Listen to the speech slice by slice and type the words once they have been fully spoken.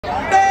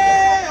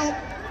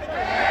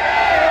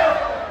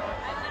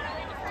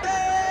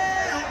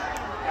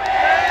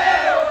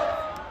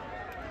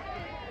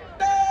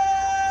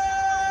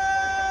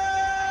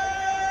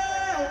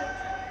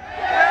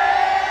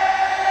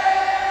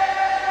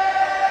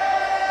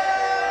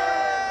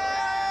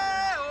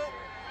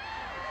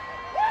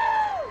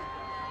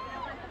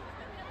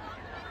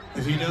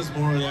he does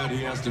more of that,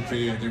 he has to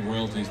pay, I think,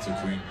 royalties to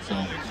Queen. So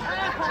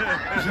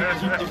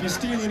if you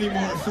steal any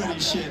more of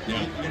Freddie's shit,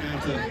 yeah,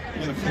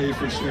 you're gonna pay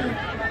for sure.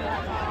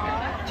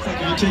 It's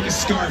like if you take a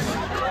scarf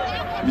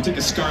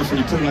and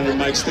you put it on your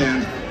mic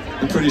stand,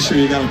 I'm pretty sure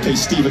you gotta pay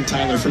Steven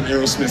Tyler from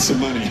Aerosmith some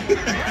money.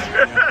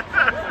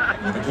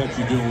 I bet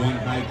you do one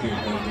high kick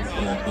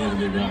over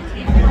the rock.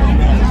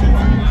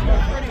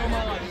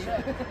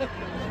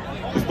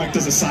 If Mike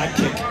does a side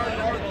kick,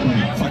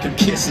 fucking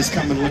Kiss is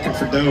coming looking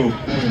for dough.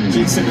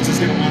 Gene Simmons is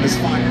gonna want his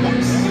 $5.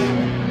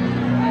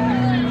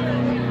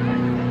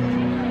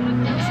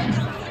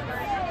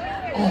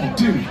 Oh,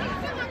 dude.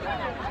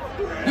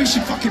 We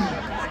should fucking...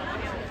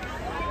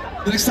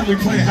 The next time we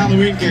play a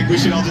Halloween gig, we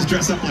should all just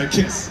dress up like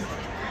Kiss.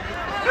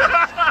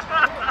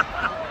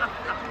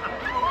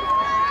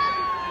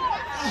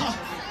 Oh,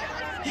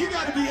 you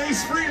gotta be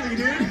Ace Frehley,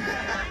 dude.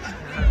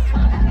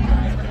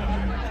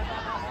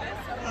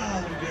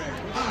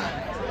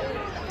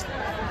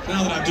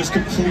 Now that I've just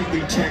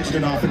completely tanged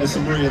it off into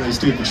some really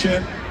stupid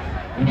shit,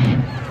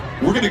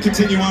 we're gonna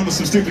continue on with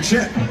some stupid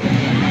shit.